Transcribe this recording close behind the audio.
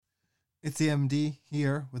It's the MD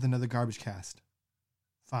here with another Garbagecast.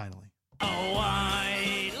 Finally. Oh,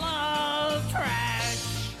 I love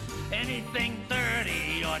trash. Anything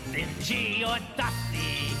dirty or dingy or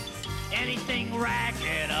dusty. Anything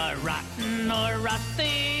ragged or rotten or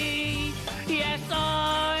rusty. Yes,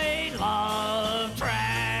 I love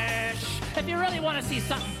trash. If you really want to see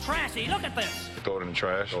something trashy, look at this. Throw it in the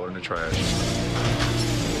trash. Throw it in the trash.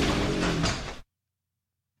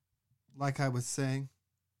 Like I was saying,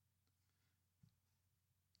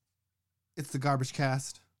 it's the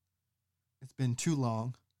Garbagecast. It's been too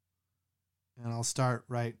long. And I'll start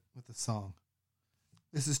right with the song.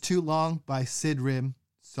 This is Too Long by Sid Rim,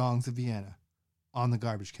 Songs of Vienna, on the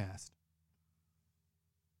Garbagecast.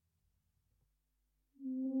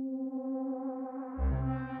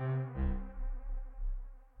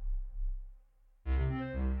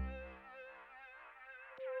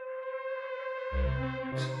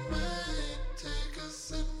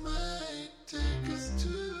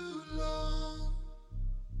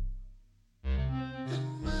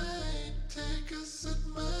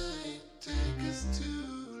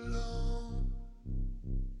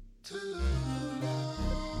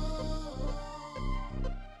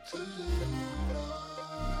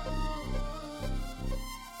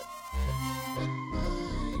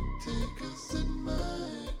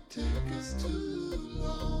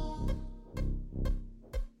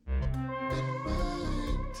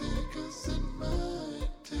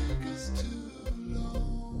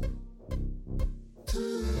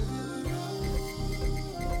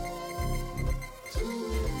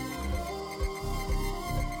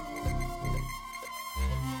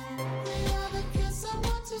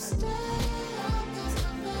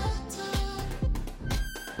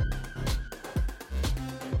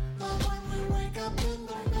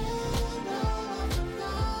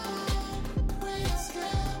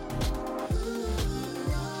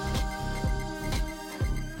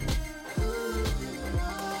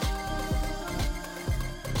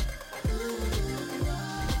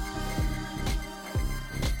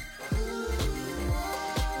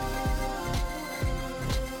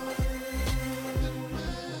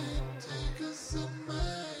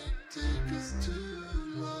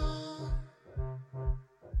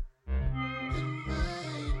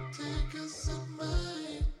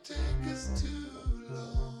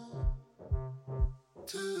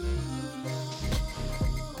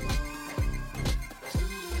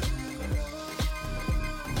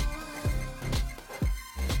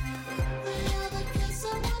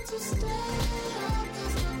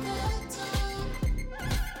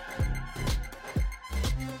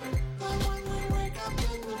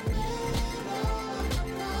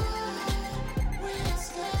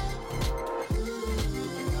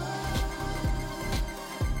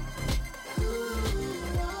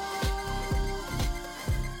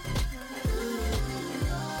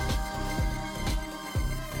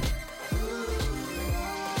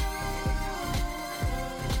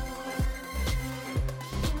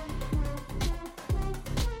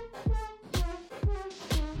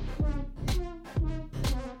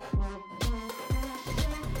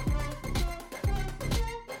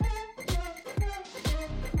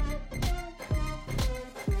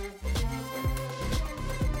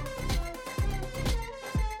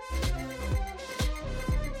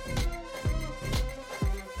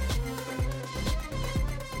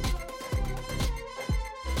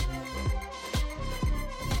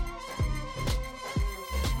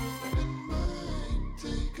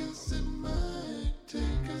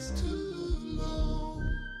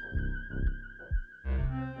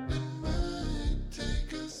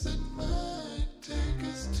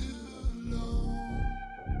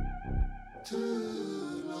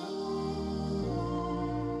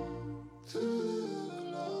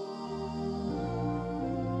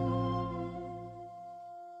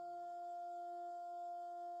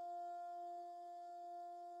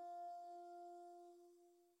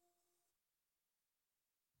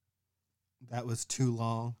 That was Too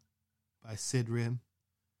Long by Sid Rim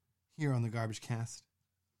here on the Garbagecast.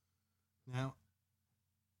 Now,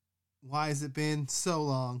 why has it been so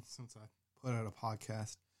long since I put out a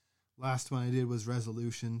podcast? Last one I did was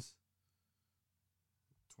Resolutions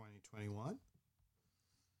 2021.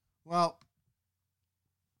 Well,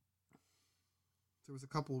 there was a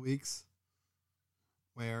couple of weeks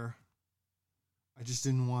where I just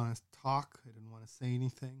didn't want to talk. I didn't want to say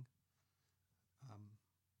anything.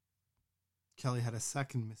 Kelly had a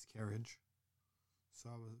second miscarriage, so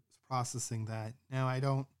I was processing that. Now,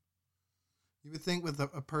 you would think with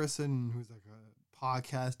a person who's like a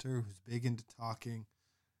podcaster, who's big into talking,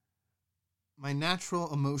 my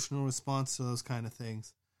natural emotional response to those kind of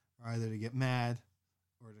things are either to get mad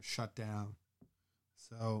or to shut down.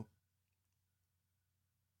 So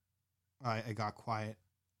I got quiet.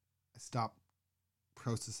 I stopped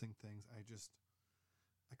processing things.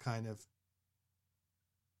 I kind of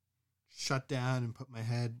shut down and put my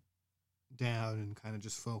head down and kind of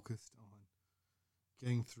just focused on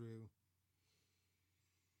getting through.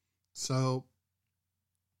 So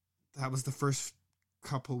that was the first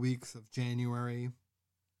couple weeks of January.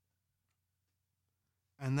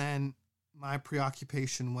 And then my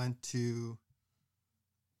preoccupation went to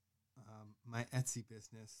my Etsy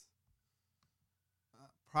business.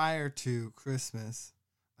 Prior to Christmas,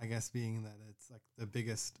 I guess being that it's like the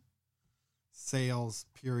biggest sales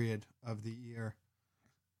period of the year,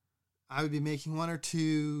 I would be making 1 or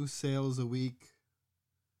 2 sales a week.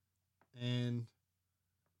 And,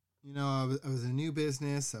 you know, I was a new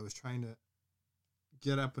business. I was trying to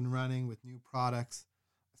get up and running with new products.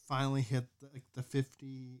 I finally hit the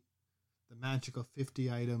magical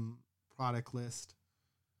 50 item product list.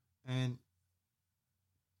 And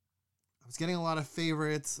I was getting a lot of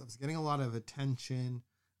favorites. I was getting a lot of attention.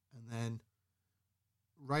 And then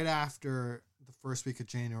right after the first week of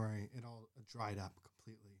January, it all dried up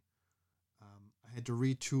completely. I had to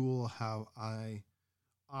retool how I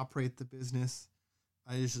operate the business.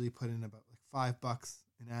 I usually put in about like $5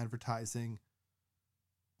 in advertising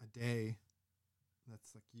a day.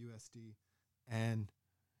 That's like USD. And,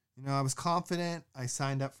 you know, I was confident. I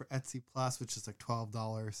signed up for Etsy Plus, which is like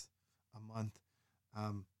 $12 a month.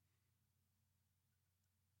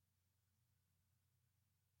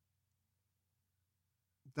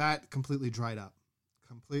 That completely dried up.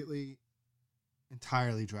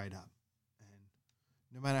 Entirely dried up. And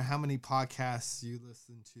no matter how many podcasts you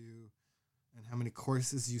listen to and how many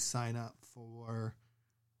courses you sign up for,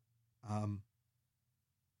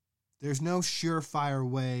 there's no surefire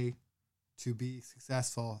way to be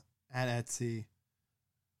successful at Etsy,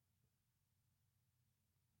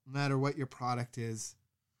 no matter what your product is,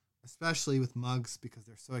 especially with mugs because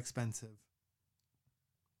they're so expensive.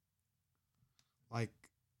 Like,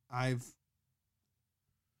 I've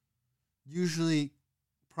usually,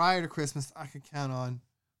 prior to Christmas, I could count on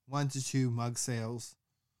 1 to 2 mug sales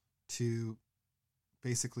to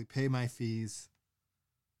basically pay my fees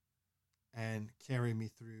and carry me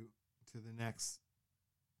through to the next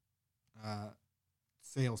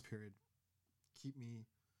sales period. Keep me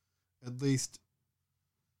at least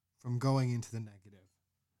from going into the negative.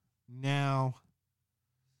 Now,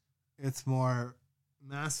 it's more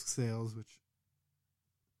mask sales, which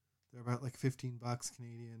they're about like $15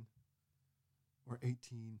 Canadian or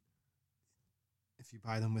 18 if you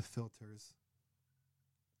buy them with filters.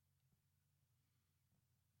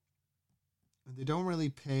 And they don't really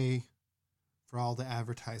pay for all the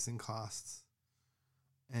advertising costs.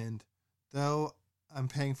 And though I'm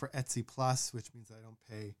paying for Etsy Plus, which means I don't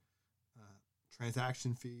pay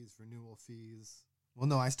transaction fees, renewal fees. Well,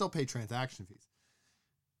 no, I still pay transaction fees.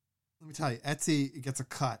 Let me tell you, Etsy, it gets a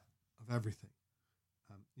cut of everything.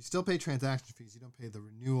 You still pay transaction fees. You don't pay the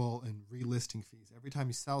renewal and relisting fees. Every time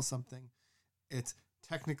you sell something, it's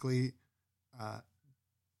technically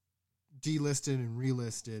delisted and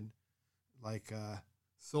relisted, like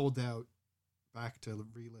sold out back to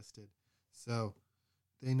relisted. So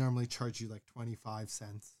they normally charge you like 25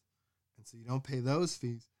 cents. And so you don't pay those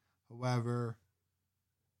fees. However,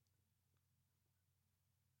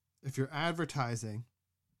 if you're advertising,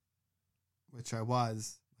 which I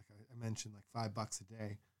was, like I mentioned, like $5 a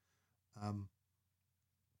day,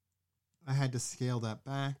 I had to scale that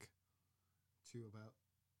back to about,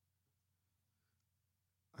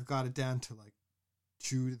 I got it down to like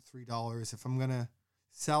 $2 to $3. If I'm going to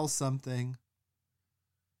sell something,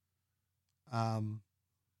 I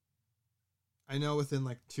know within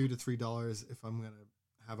like $2 to $3 if I'm going to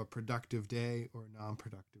have a productive day or a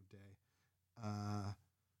non-productive day.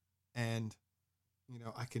 And, you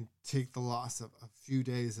know, I can take the loss of a few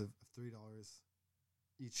days of $3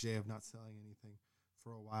 each day of not selling anything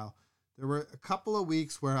for a while. There were a couple of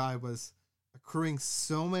weeks where I was accruing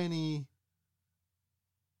so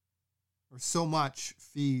much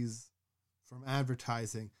fees from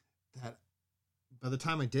advertising that by the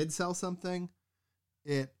time I did sell something,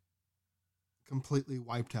 it completely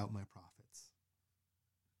wiped out my profits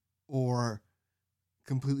or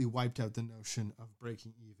completely wiped out the notion of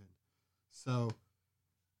breaking even. So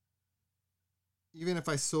even if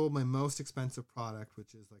I sold my most expensive product,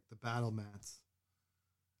 which is like the battle mats,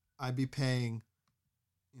 I'd be paying,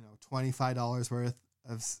 you know, $25 worth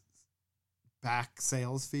of back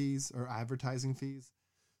sales fees or advertising fees.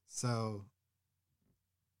 So,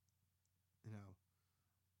 you know,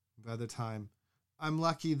 by the time, I'm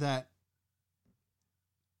lucky that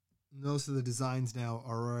most of the designs now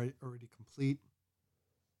are already complete.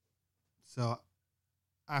 So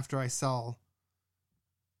after I sell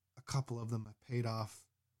a couple of them, I paid off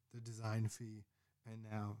the design fee, and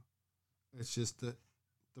now it's just the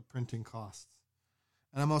printing costs.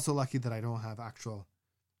 And I'm also lucky that I don't have actual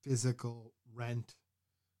physical rent,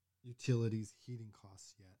 utilities, heating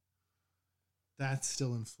costs yet. That's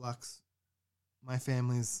still in flux. My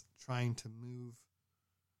family's trying to move.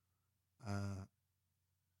 My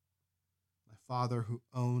father, who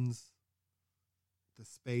owns the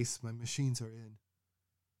space my machines are in,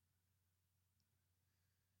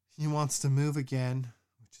 he wants to move again,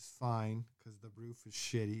 which is fine because the roof is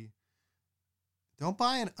shitty. Don't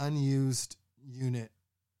buy an unused unit.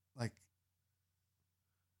 Like,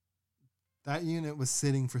 that unit was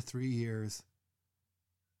sitting for 3 years,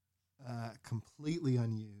 completely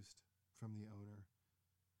unused from the owner.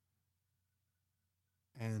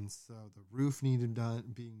 And so the roof needed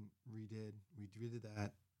being redid. We did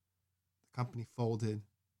that. The company folded.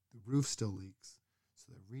 The roof still leaks.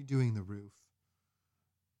 So they're redoing the roof.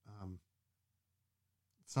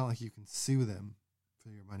 It's not like you can sue them for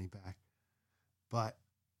your money back. But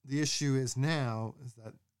the issue is now is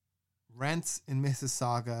that rents in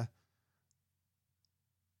Mississauga,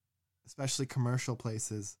 especially commercial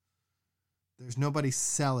places, there's nobody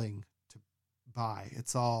selling to buy.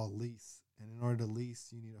 It's all lease. And in order to lease,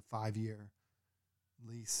 you need a 5-year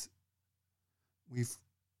lease. We've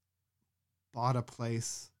bought a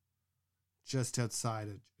place just outside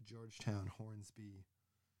of Georgetown, Hornsby,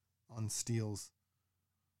 on Steeles.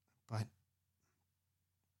 But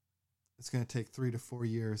it's going to take 3 to 4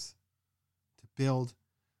 years to build.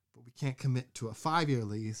 But we can't commit to a 5-year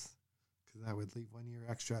lease because that would leave 1 year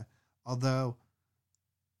extra. Although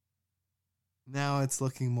now it's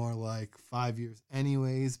looking more like 5 years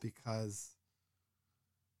anyways, because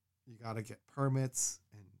you got to get permits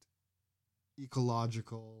and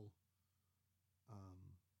ecological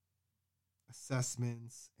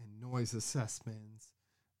assessments and noise assessments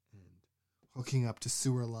and hooking up to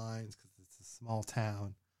sewer lines because it's a small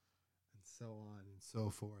town, and so on and so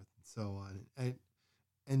forth and so on. And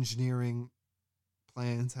engineering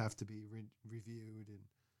plans have to be reviewed, and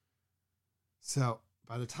so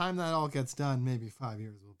by the time that all gets done, maybe 5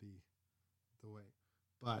 years will be the way.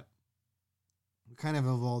 But we kind of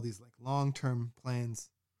have all these like long-term plans,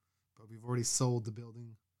 but we've already sold the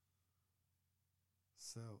building,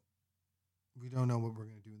 so we don't know what we're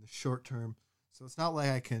going to do in the short term. So it's not like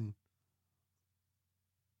I can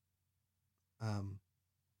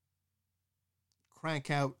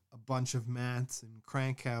crank out a bunch of mats and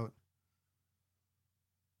crank out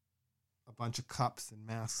a bunch of cups and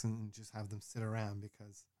masks and just have them sit around,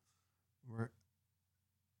 because we're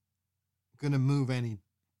going to move any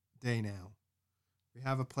day now. We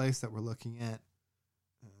have a place that we're looking at.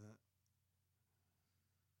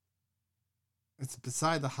 It's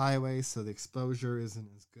beside the highway, so the exposure isn't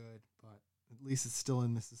as good, but at least it's still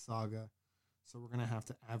in Mississauga, so we're going to have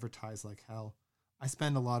to advertise like hell. I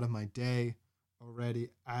spend a lot of my day already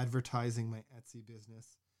advertising my Etsy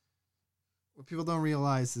business. What people don't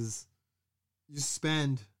realize is you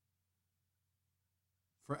spend,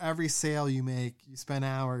 for every sale you make, you spend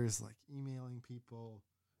hours like emailing people,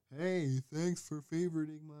 hey, thanks for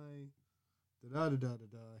favoriting my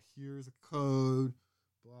da-da-da-da-da-da, here's a code,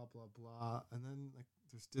 blah, blah, blah. And then like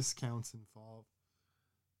there's discounts involved.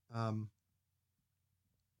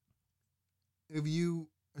 If you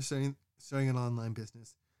are starting an online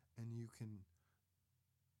business and you can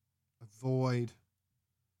avoid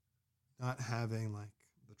not having like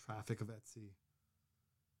the traffic of Etsy,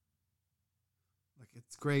 like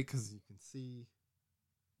it's great because you can see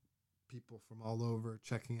people from all over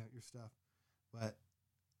checking out your stuff, but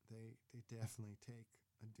they definitely take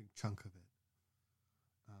a big chunk of it.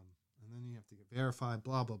 And then you have to get verified,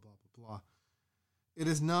 blah, blah, blah, blah, blah. It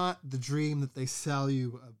is not the dream that they sell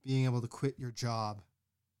you of being able to quit your job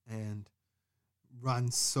and run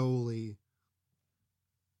solely.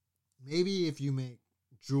 Maybe if you make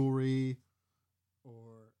jewelry,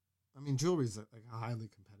 or, I mean, jewelry is like a highly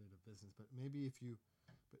competitive business, but maybe if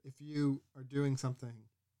you are doing something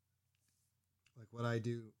like what I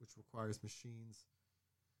do, which requires machines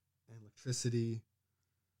and electricity,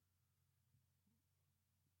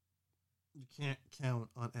 you can't count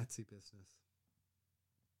on Etsy business.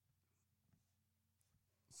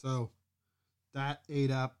 So that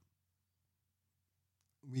ate up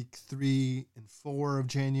week 3 and 4 of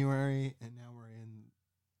January, and now we're in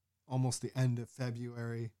almost the end of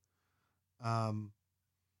February.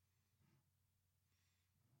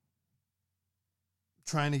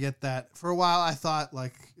 Trying to get that. For a while, I thought,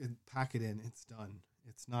 like, pack it in. It's done.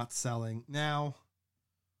 It's not selling. Now,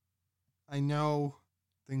 I know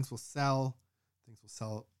things will sell. Things will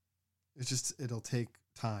sell. It's just, it'll take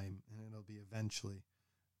time and it'll be eventually.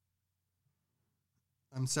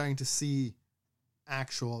 I'm starting to see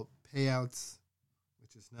actual payouts,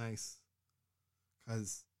 which is nice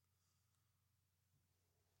because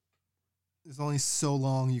there's only so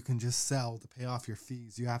long you can just sell to pay off your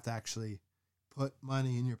fees. You have to actually put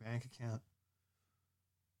money in your bank account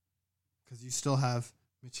because you still have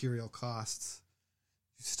material costs.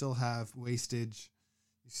 You still have wastage.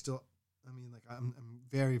 You still, I mean, like I'm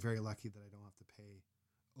very, very lucky that I don't have to pay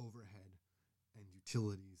overhead and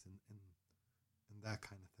utilities and that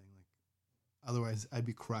kind of thing. Like otherwise I'd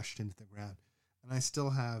be crushed into the ground. And I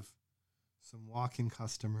still have some walk-in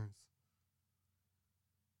customers.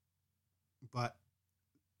 But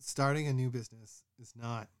starting a new business is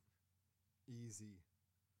not easy.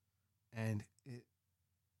 And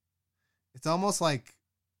it's almost like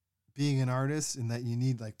being an artist in that you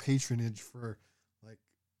need like patronage for like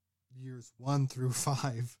years 1 through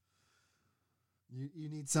 5. You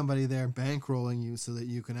need somebody there bankrolling you so that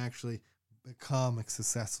you can actually become a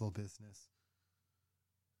successful business.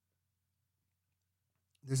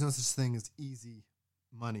 There's no such thing as easy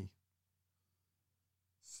money.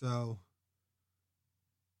 So,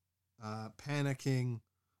 panicking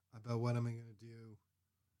about what am I going to do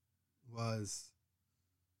was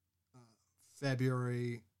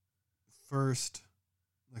February 1st,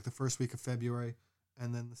 like the first week of February,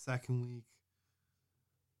 and then the second week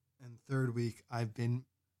and third week, I've been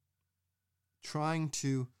trying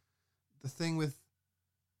to, the thing with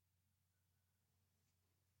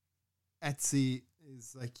Etsy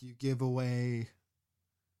is like you give away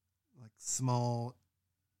like small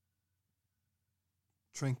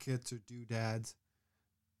trinkets or doodads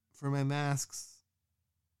for my masks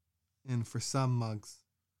and for some mugs.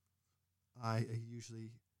 I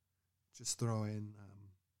usually just throw in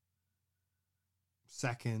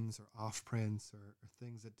seconds or off prints or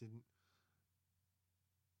things that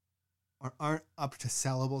aren't up to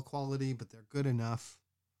sellable quality, but they're good enough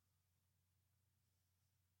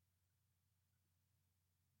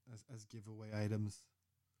as giveaway items.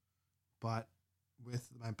 But with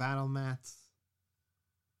my battle mats,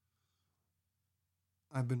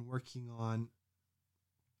 I've been working on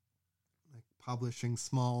like publishing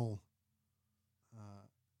small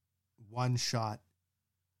one-shot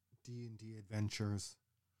D&D adventures.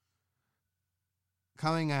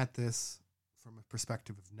 Coming at this from a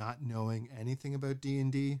perspective of not knowing anything about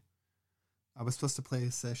D&D, I was supposed to play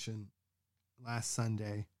a session last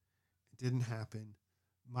Sunday. It didn't happen.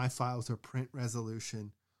 My files are print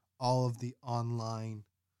resolution. All of the online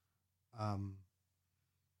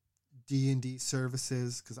D&D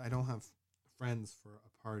services, because I don't have friends for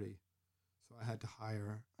a party, so I had to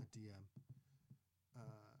hire a DM.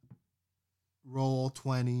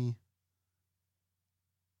 Roll20,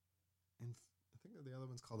 and I think the other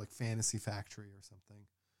one's called like Fantasy Factory or something.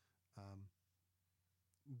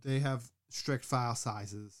 They have strict file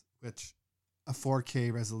sizes, which a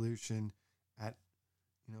 4K resolution at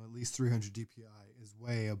at least 300 DPI is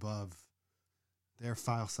way above their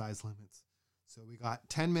file size limits. So we got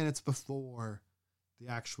 10 minutes before the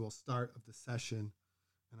actual start of the session,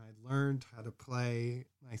 and I learned how to play.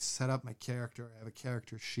 I set up my character. I have a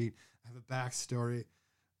character sheet. I have a backstory.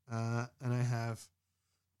 And I have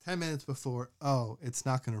 10 minutes before, it's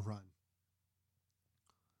not going to run.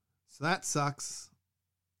 So that sucks.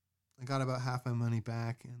 I got about half my money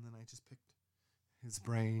back, and then I just picked his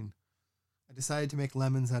brain. I decided to make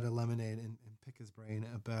lemons out of lemonade and pick his brain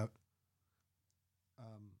about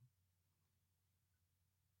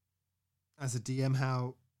as a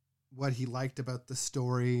DM what he liked about the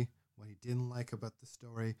story, what he didn't like about the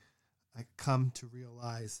story. I come to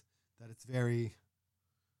realize that it's very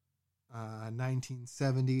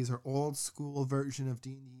 1970s or old school version of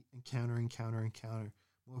D&D, encounter.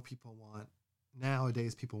 More people want,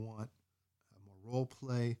 nowadays people want more role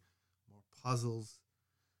play, more puzzles.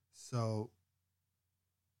 So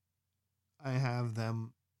I have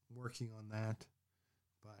them working on that,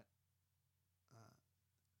 but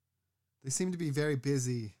they seem to be very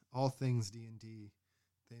busy, all things D&D.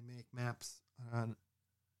 They make maps on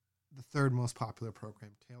the third most popular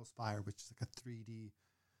program, Tailspire, which is like a 3D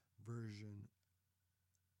version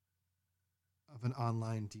of an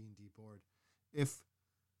online D&D board. If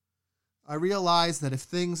I realize that if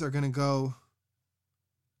things are going to go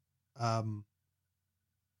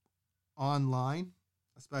online,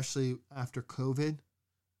 especially after COVID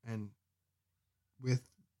and with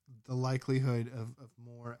the likelihood of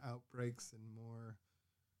more outbreaks and more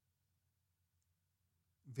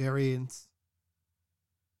variants,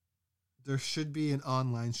 there should be an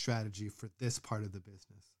online strategy for this part of the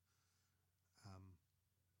business.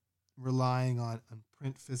 relying on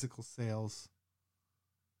print physical sales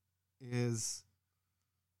is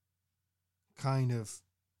kind of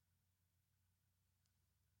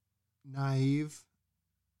naive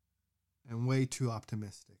and way too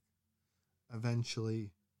optimistic.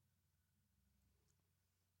 Eventually,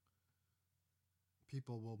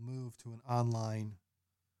 people will move to an online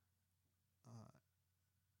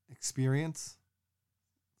experience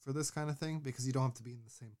for this kind of thing because you don't have to be in the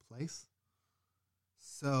same place.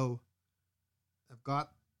 So I've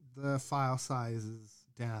got the file sizes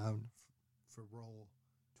down for roll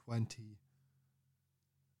 20.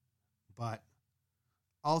 But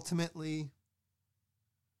ultimately,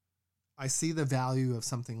 I see the value of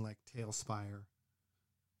something like Tailspire.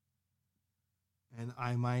 And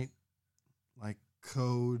I might like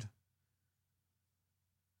code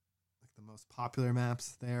like the most popular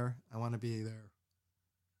maps there. I want to be there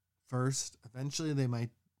first. Eventually, they might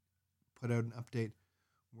put out an update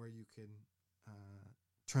where you can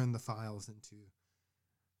turn the files into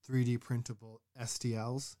 3D printable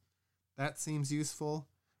STLs. That seems useful.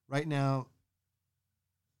 Right now,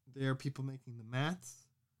 there are people making the mats,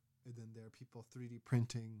 and then there are people 3D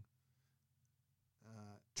printing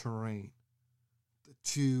terrain. The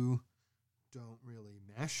two don't really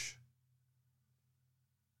mesh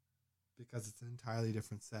because it's an entirely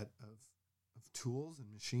different set of tools and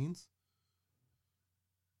machines.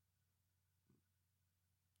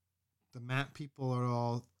 The map people are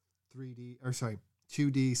all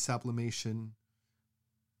 2D sublimation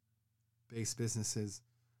based businesses,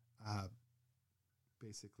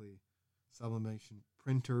 basically sublimation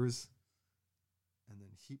printers, and then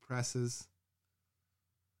heat presses,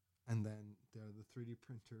 and then there are the 3D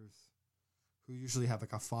printers who usually have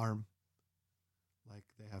like a farm, like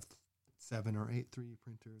they have 7 or 8 3D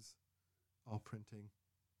printers all printing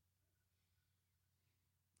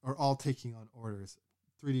or all taking on orders.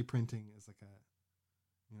 3D printing is like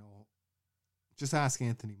just ask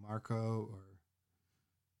Anthony Marco or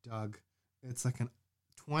Doug. It's like a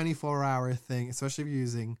 24-hour thing, especially if you're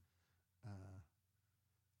using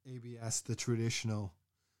ABS, the traditional.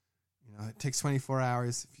 It takes 24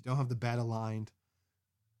 hours. If you don't have the bed aligned,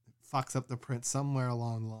 it fucks up the print somewhere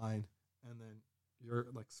along the line, and then you're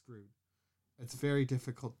like screwed. It's very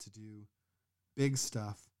difficult to do big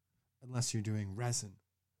stuff unless you're doing resin.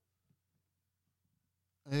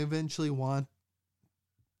 I eventually want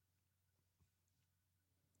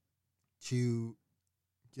to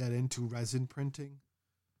get into resin printing,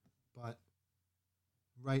 but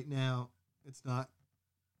right now it's not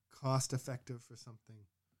cost effective for something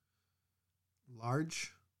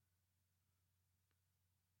large.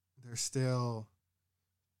 They're still,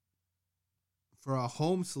 for a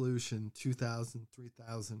home solution, $2,000,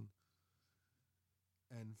 $3,000,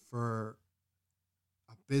 and for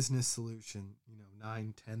a business solution,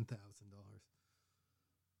 $9,000, $10,000.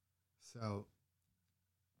 So,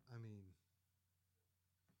 I mean,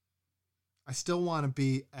 I still want to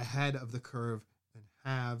be ahead of the curve and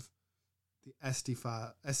have the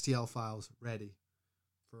STL files ready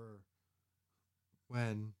for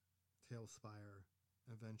when Tailspire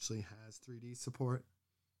eventually has 3D support.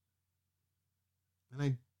 And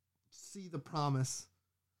I see the promise.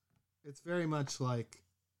 It's very much like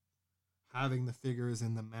having the figures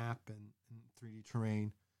in the map and 3D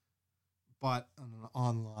terrain, but on an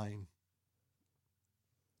online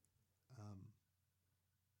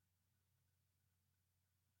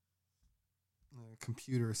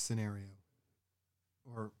computer scenario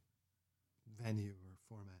or venue or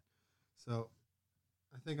format. So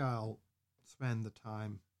I think I'll spend the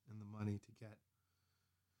time and the money to get.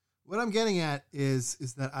 What I'm getting at is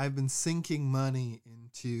that I've been sinking money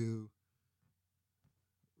into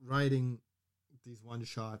writing these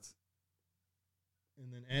one-shots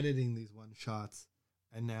and then editing these one-shots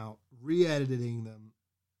and now re-editing them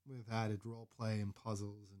with added role play and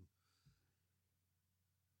puzzles. And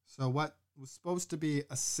so what was supposed to be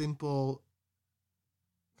a simple,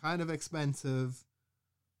 kind of expensive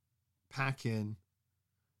pack-in,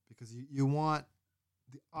 because you want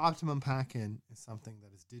the optimum pack-in is something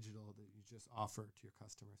that is digital that you just offer to your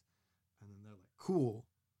customers. And then they're like, cool.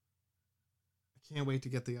 I can't wait to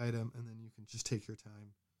get the item. And then you can just take your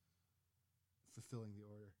time fulfilling the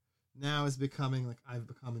order. Now is becoming like I've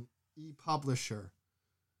become an e-publisher.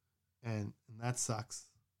 And that sucks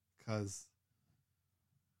because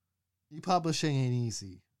e-publishing ain't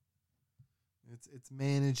easy. It's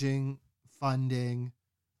managing, funding,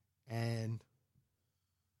 and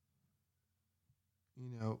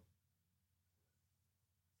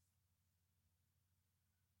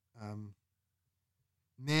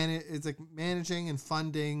it's like managing and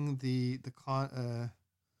funding the convoy,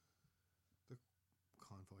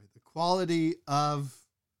 the quality of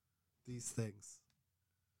these things.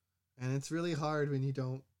 And it's really hard when you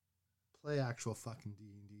don't play actual fucking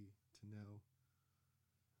D&D to know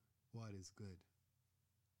what is good,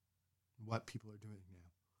 what people are doing now,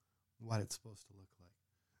 what it's supposed to look like.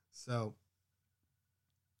 So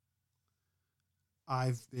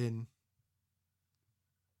I've been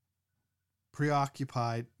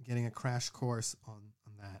preoccupied getting a crash course on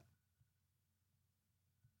that.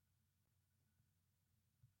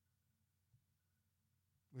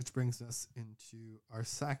 Which brings us into our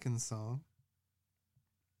second song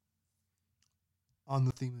on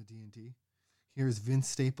the theme of D&D. Here's Vince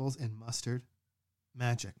Staples and Mustard,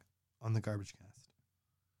 Magic, on the Garbagecast.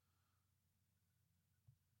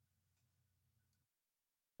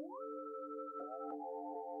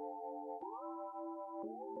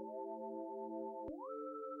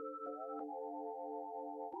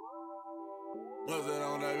 What's that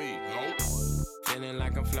on that beat? Nope. Feeling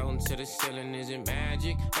like I'm floating to the ceiling, is it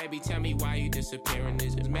magic? Baby, tell me why you disappearing,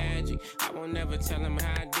 is it magic? I won't never tell him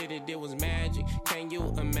how I did it, it was magic. Can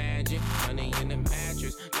you imagine? Money in the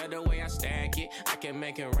mattress, love the way I stack it. I can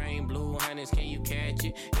make it rain, blue hundreds, can you catch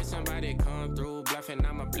it? If somebody come through bluffing,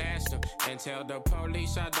 I'ma blast them. And tell the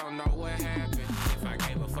police I don't know what happened. If I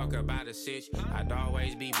gave a fuck about a sitch, I'd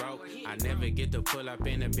always be broke. I never get to pull up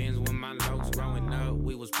in the bins when my locs. Growing up,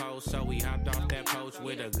 we was post, so we hopped off that poach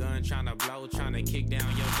with a gun, tryna blow, tryna kick down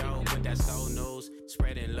your door. But that's so news,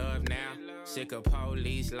 spreading love now. Sick of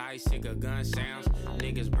police lights, sick of gun sounds.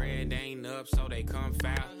 Niggas bread ain't up, so they come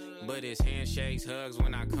foul. But it's handshakes, hugs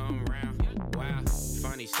when I come around. Wow,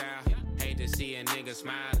 funny style. Hate to see a nigga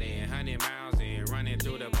smiling, 100 miles in, running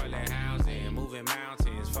through the bullet housing, moving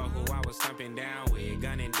mountains. Fuck who I was thumping down with,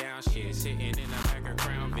 gunning down shit, sitting in the back of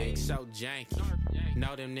Crown Vic, so janky.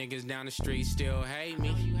 Know them niggas down the street still hate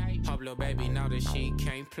me. Hope lil' baby know that she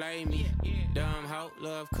can't play me. Dumb hoe,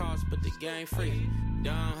 love cost, but the game free.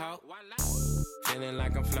 Dumb hoe. Feeling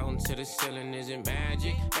like I'm floating to the ceiling, is it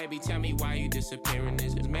magic? Baby, tell me why you disappearing,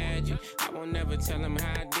 is it magic? I won't never tell him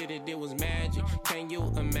how I did it, it was magic. Can you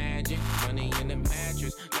imagine? Money in the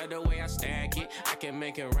mattress, love the way I stack it. I can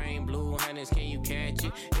make it rain, blue hundreds, can you catch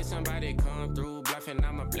it? If somebody come through bluffing,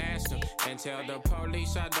 I'ma blast them. And tell the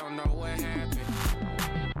police I don't know what happened.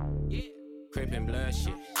 Crippin' blood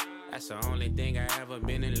shit, that's the only thing I ever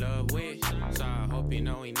been in love with. So I hope you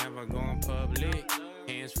know he never going public.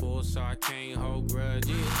 Hands full so I can't hold grudges.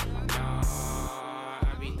 Nah,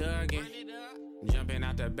 I be thuggin', jumping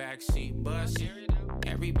out the backseat bustin'.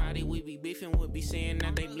 Everybody we be beefing would be saying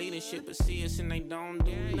that they bleeding shit, but see us and they don't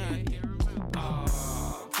do nothing.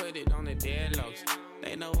 Oh, put it on the deadlocks.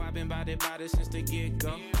 They know I've been bout it since the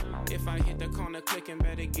get-go. If I hit the corner clicking,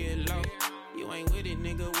 better get low. You ain't with it,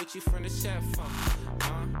 nigga, what you from the set for?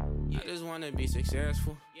 I just wanna be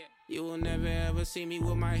successful. You will never ever see me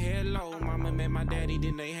with my head low. Mama met my daddy,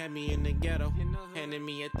 then they had me in the ghetto. Handed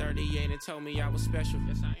me a 38 and told me I was special.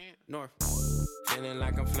 Yes, I am. North. Feeling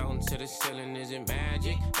like I'm floating to the ceiling, is it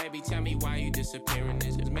magic? Baby, tell me why you disappearing,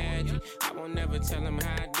 is it magic? I won't never tell him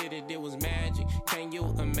how I did it, it was magic. Can you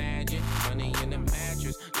imagine? Money in the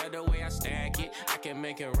mattress, love the way I stack it. I can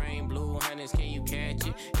make it rain, blue hundreds, can you catch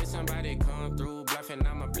it? If somebody come through bluffing,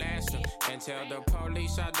 I'ma blast them. And tell the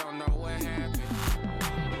police I don't know what happened.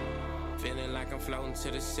 Feeling like I'm floating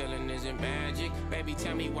to the ceiling, is it magic? Baby,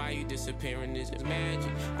 tell me why you disappearing, is it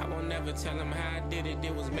magic? I won't never tell him how I did it,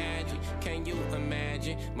 it was magic. Can you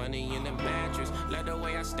imagine? Money in the mattress, love the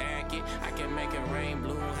way I stack it. I can make it rain,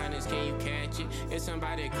 blue hundreds, can you catch it? If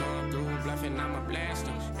somebody come through bluffing, I'ma blast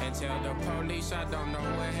them. And tell the police I don't know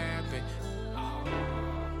what happened.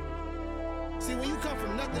 See, when you come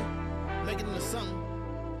from nothing, make it into something,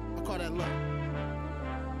 I call that luck.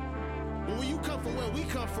 But when you come from where we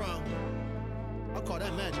come from, I call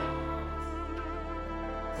that magic.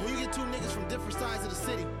 And when you get two niggas from different sides of the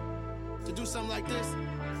city to do something like this,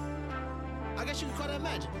 I guess you can call that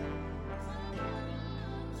magic.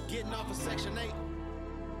 Getting off of Section 8,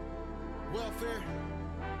 welfare,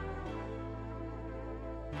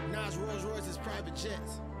 Nas Rolls Royce's private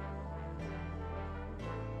jets.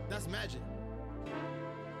 That's magic.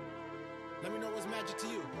 Let me know what's magic to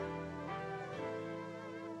you.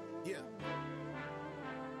 Yeah.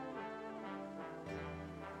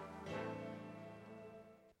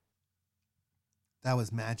 That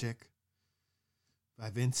was Magic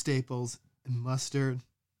by Vince Staples and Mustard.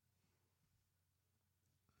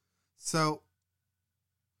 So,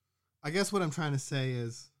 I guess what I'm trying to say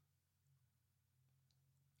is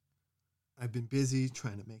I've been busy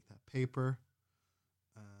trying to make that paper,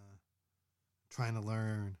 trying to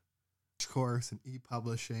learn course in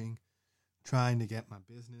e-publishing, trying to get my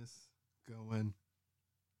business going.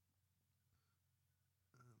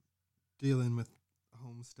 dealing with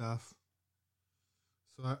home stuff.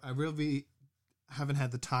 So I really haven't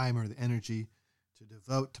had the time or the energy to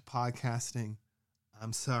devote to podcasting.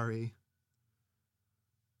 I'm sorry.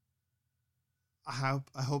 I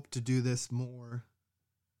hope to do this more.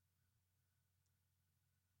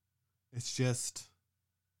 It's just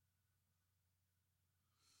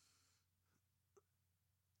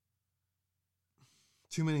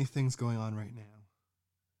too many things going on right now.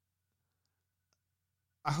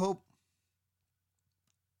 I hope,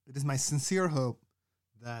 it is my sincere hope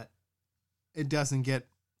that it doesn't get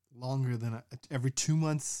longer than every 2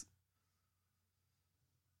 months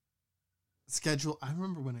schedule. I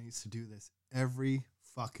remember when I used to do this every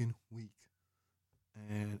fucking week,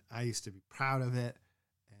 and I used to be proud of it,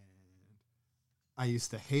 and I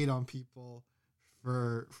used to hate on people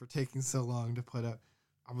for taking so long to put up.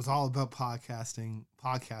 I was all about podcasting.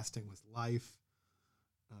 Podcasting was life.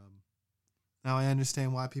 Now I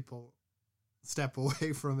understand why people step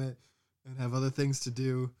away from it and have other things to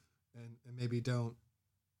do, and maybe don't,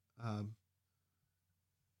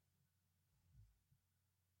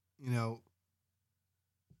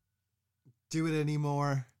 do it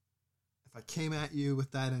anymore. If I came at you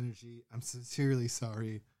with that energy, I'm sincerely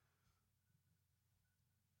sorry.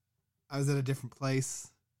 I was at a different place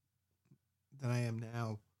than I am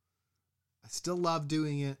now. I still love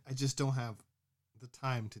doing it. I just don't have the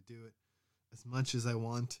time to do it as much as I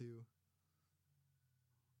want to.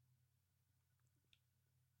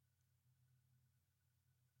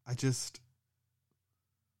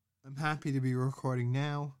 I'm happy to be recording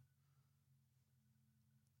now.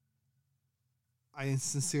 I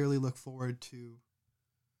sincerely look forward to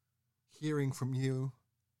hearing from you.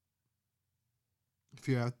 If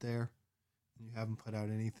you're out there and you haven't put out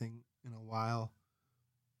anything in a while,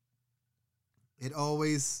 it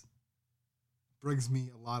always brings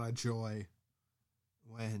me a lot of joy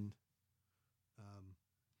when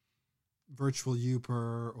Virtual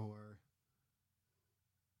Youper or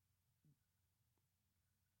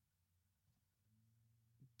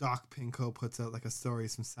Doc Pinko puts out like a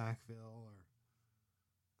Stories from Sackville, or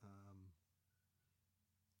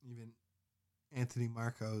even Anthony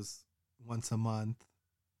Marco's once a month.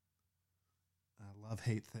 I love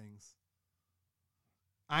Hate Things.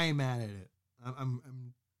 I ain't mad at it. I'm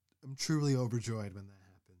truly overjoyed when that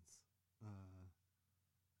happens.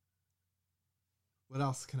 What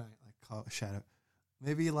else can I call a shout out?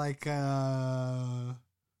 Maybe like a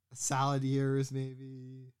Salad Years,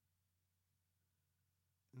 maybe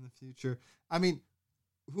in the future. I mean,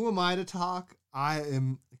 who am I to talk? I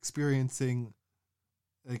am experiencing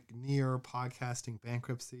like near podcasting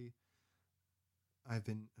bankruptcy. I've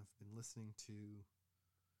been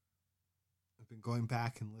going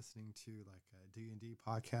back and listening to like D&D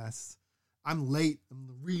podcasts. I'm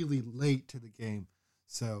really late to the game.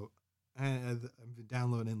 So I've been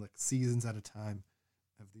downloading like seasons at a time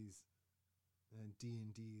of these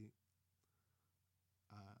D&D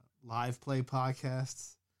live play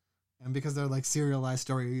podcasts. And because they're like serialized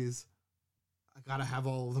stories, I gotta have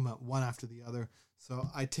all of them at one after the other. So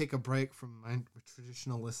I take a break from my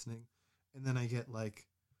traditional listening, and then I get like,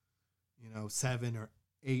 7 or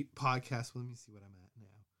 8 podcasts. Well, let me see what I'm at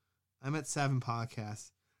now. I'm at 7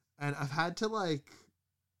 podcasts, and I've had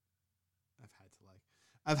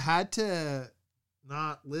to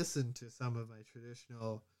not listen to some of my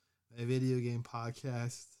traditional video game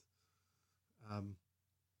podcasts.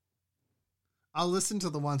 I'll listen to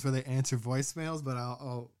the ones where they answer voicemails, but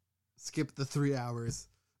I'll skip the 3 hours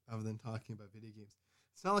of them talking about video games.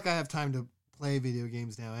 It's not like I have time to play video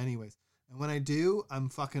games now anyways. And when I do, I'm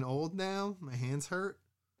fucking old now. My hands hurt.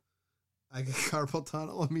 I get carpal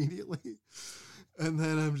tunnel immediately. And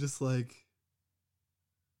then I'm just like,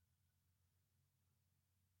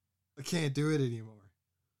 I can't do it anymore.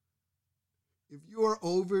 If you are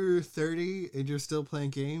over 30 and you're still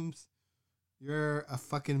playing games, you're a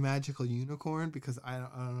fucking magical unicorn, because I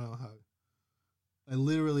don't know how.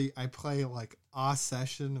 I play like a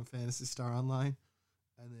session of Phantasy Star Online,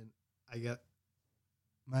 and then I get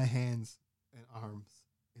my hands and arms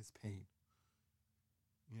is pain.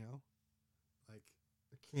 Like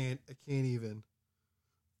I can't even.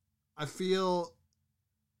 I feel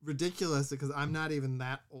ridiculous because I'm not even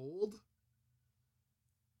that old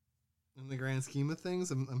in the grand scheme of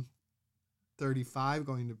things. I'm 35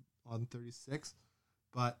 going on 36,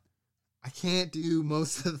 but I can't do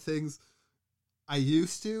most of the things I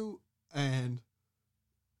used to, and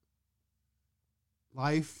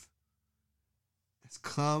life has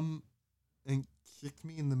come and kicked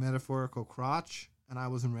me in the metaphorical crotch, and I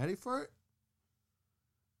wasn't ready for it.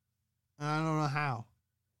 And I don't know how.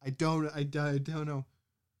 I don't know.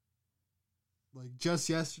 Like just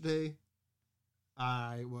yesterday,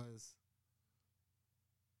 I was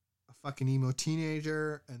a fucking emo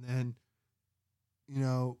teenager, and then,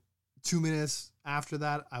 2 minutes after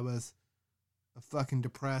that, I was a fucking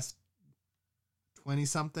depressed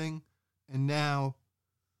 20-something, and now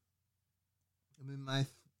I'm in my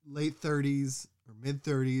late 30s or mid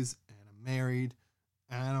 30s, and I'm married,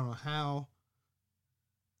 and I don't know how,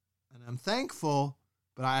 and I'm thankful,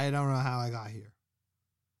 but I don't know how I got here.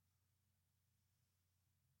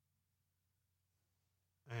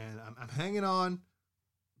 And I'm hanging on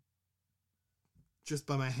just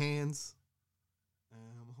by my hands. And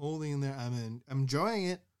I'm holding in there. I'm enjoying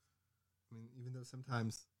it. I mean, even though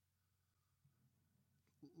sometimes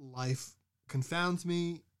life confounds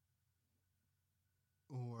me,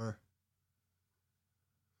 or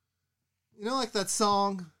like that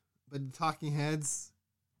song by the Talking Heads.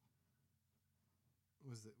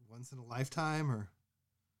 Was it Once in a Lifetime, or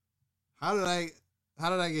how did I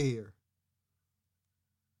get here?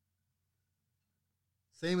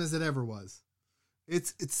 Same as it ever was.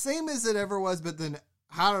 It's same as it ever was, but then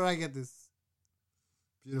how did I get this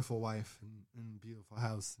beautiful wife and beautiful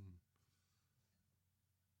house? And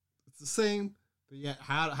it's the same, but yet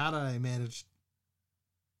how did I manage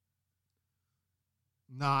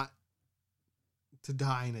not to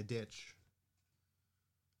die in a ditch?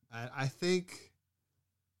 I think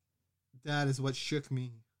that is what shook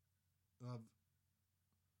me of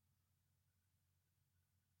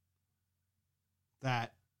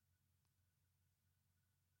that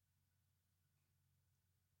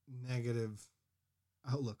negative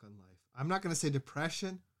outlook on life. I'm not going to say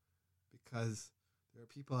depression, because there are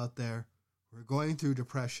people out there who are going through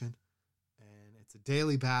depression, and it's a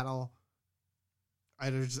daily battle.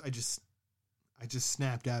 I just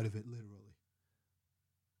snapped out of it, literally.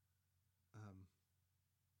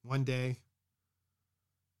 One day,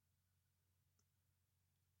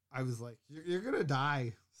 I was like, "You're gonna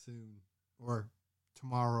die soon, or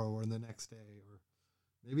tomorrow, or the next day, or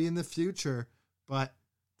maybe in the future." But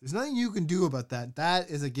there's nothing you can do about that. That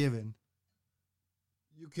is a given.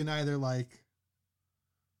 You can either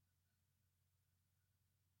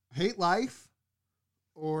hate life,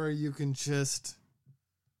 or you can just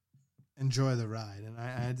enjoy the ride. And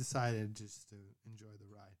I decided just to enjoy the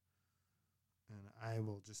ride. And I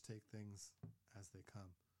will just take things as they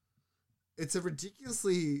come. It's a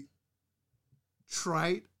ridiculously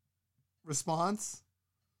trite response.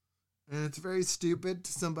 And it's very stupid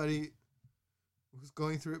to somebody who's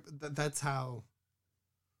going through it. But that's how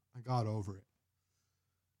I got over it.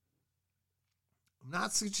 I'm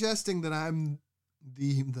not suggesting that I'm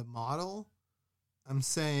the model. I'm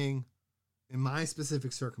saying, in my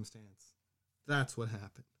specific circumstance, that's what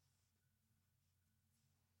happened.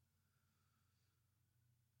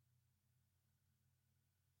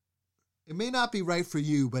 It may not be right for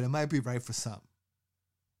you, but it might be right for some.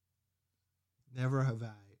 Never have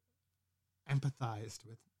I empathized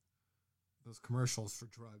with those commercials for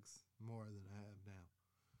drugs more than I have now.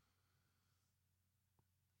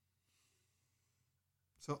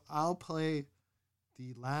 So I'll play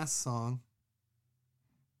the last song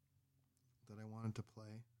that I wanted to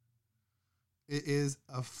play. It is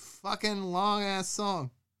a fucking long ass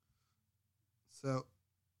song. So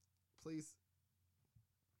please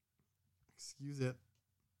excuse it.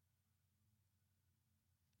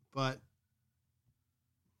 But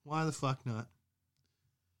why the fuck not?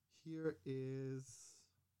 Here we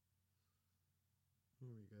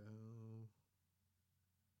go.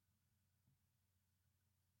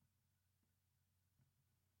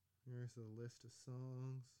 Here's a list of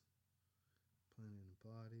songs. Planet and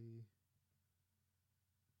Body.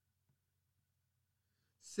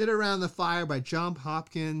 Sit Around the Fire by John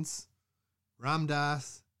Hopkins, Ram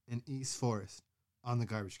Dass, and East Forest on the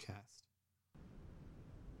Garbagecast.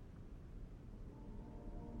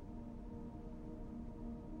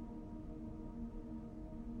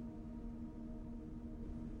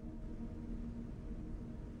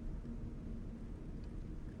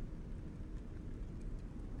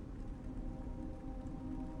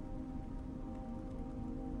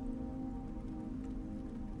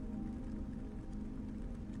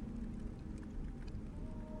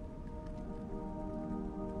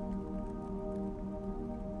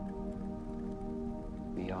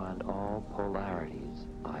 Beyond all polarities,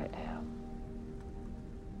 I am.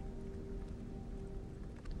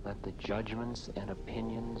 Let the judgments and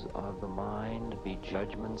opinions of the mind be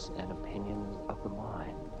judgments and opinions of the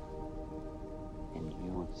mind, and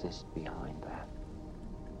you exist behind that.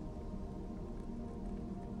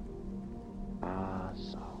 Ah,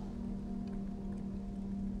 so.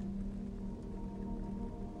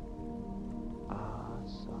 Ah,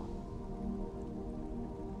 so.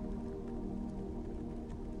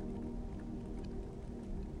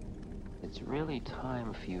 It's really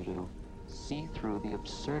time for you to see through the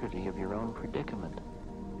absurdity of your own predicament.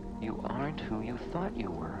 You aren't who you thought you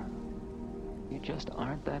were. You just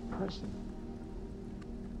aren't that person.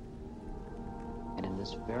 And in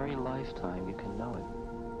this very lifetime, you can know it.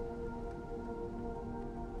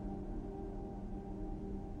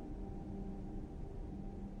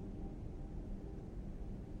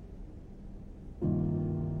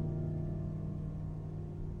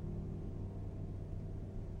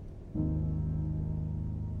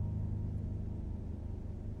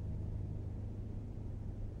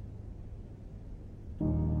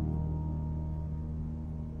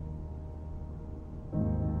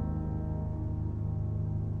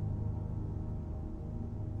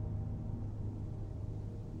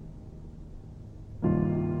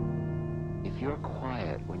 If you're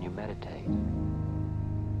quiet when you meditate,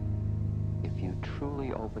 if you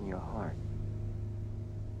truly open your heart,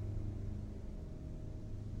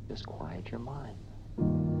 just quiet your mind.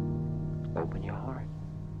 Open your heart.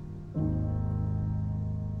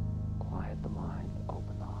 Quiet the mind,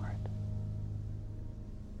 open the heart.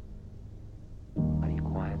 How do you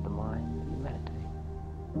quiet the mind? You meditate.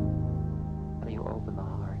 How do you open the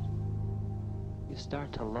heart? You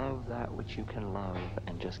start to love that which you can love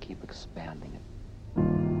and just keep expanding it.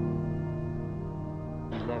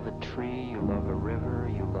 You love a tree, you love a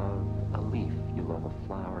river, you love a leaf, you love a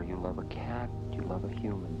flower, you love a cat, you love a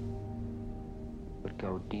human. But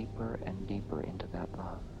go deeper and deeper into that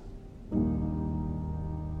love.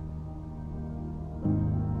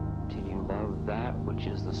 Till you love that which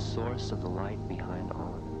is the source of the light behind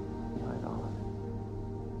all of it. Behind all of it.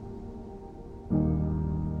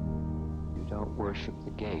 Don't worship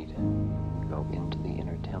the gate, you go into the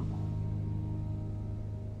inner temple.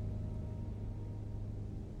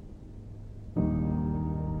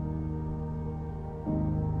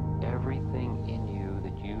 Everything in you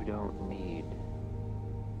that you don't need,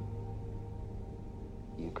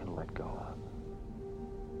 you can let go of.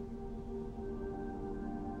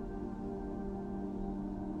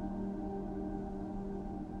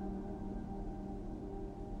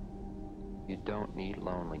 You don't need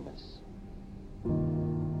loneliness.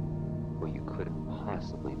 Or you couldn't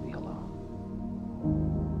possibly be alone.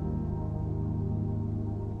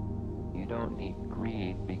 You don't need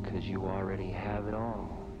greed because you already have it all.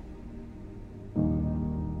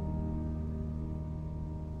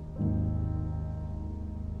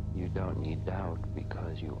 You don't need doubt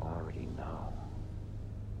because you already know.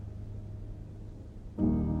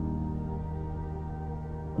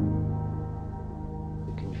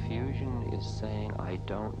 The confusion is saying, I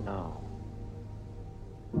don't know.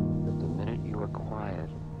 But the minute you are quiet,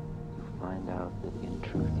 you find out that in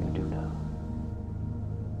truth you do know.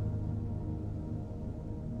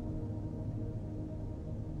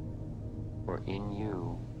 For in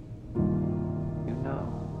you, you know.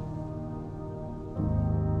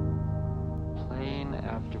 Plane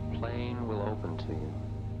after plane will open to you.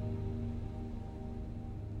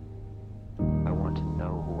 I want to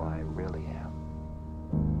know who I really am.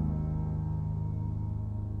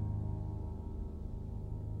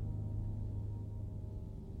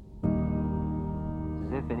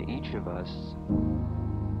 In each of us,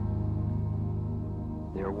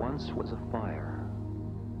 there once was a fire.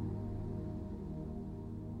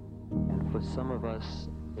 And for some of us,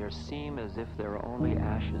 there seem as if there are only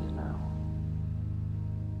ashes now.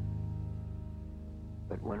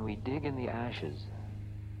 But when we dig in the ashes,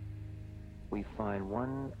 we find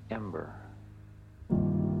one ember.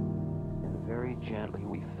 And very gently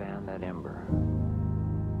we fan that ember.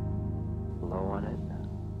 Blow on it.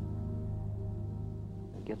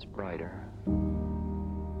 It gets brighter.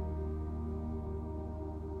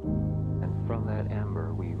 And from that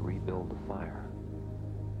ember, we rebuild the fire.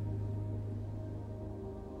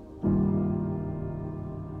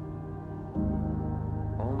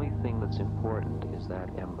 Only thing that's important is that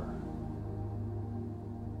ember.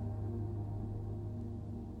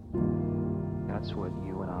 That's what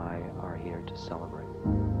you and I are here to celebrate.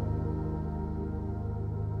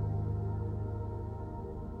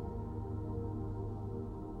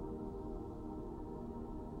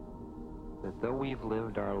 That though we've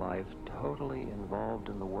lived our life totally involved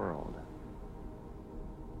in the world,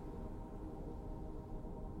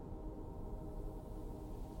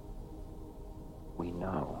 we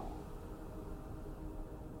know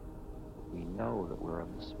that we're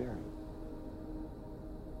of the Spirit.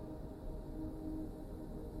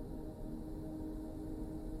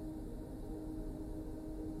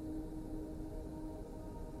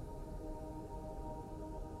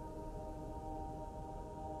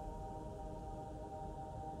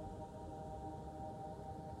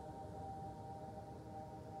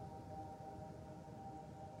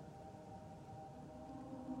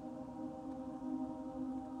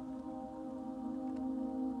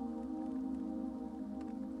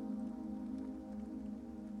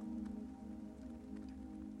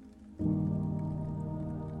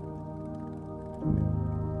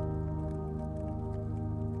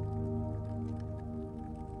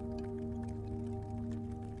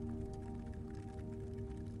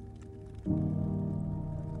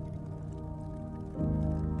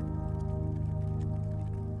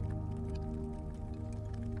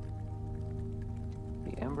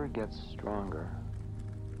 gets stronger,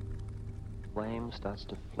 flame starts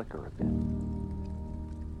to flicker a bit.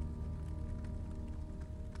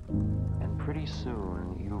 And pretty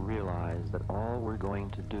soon you realize that all we're going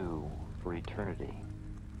to do for eternity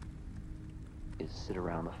is sit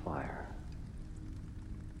around the fire.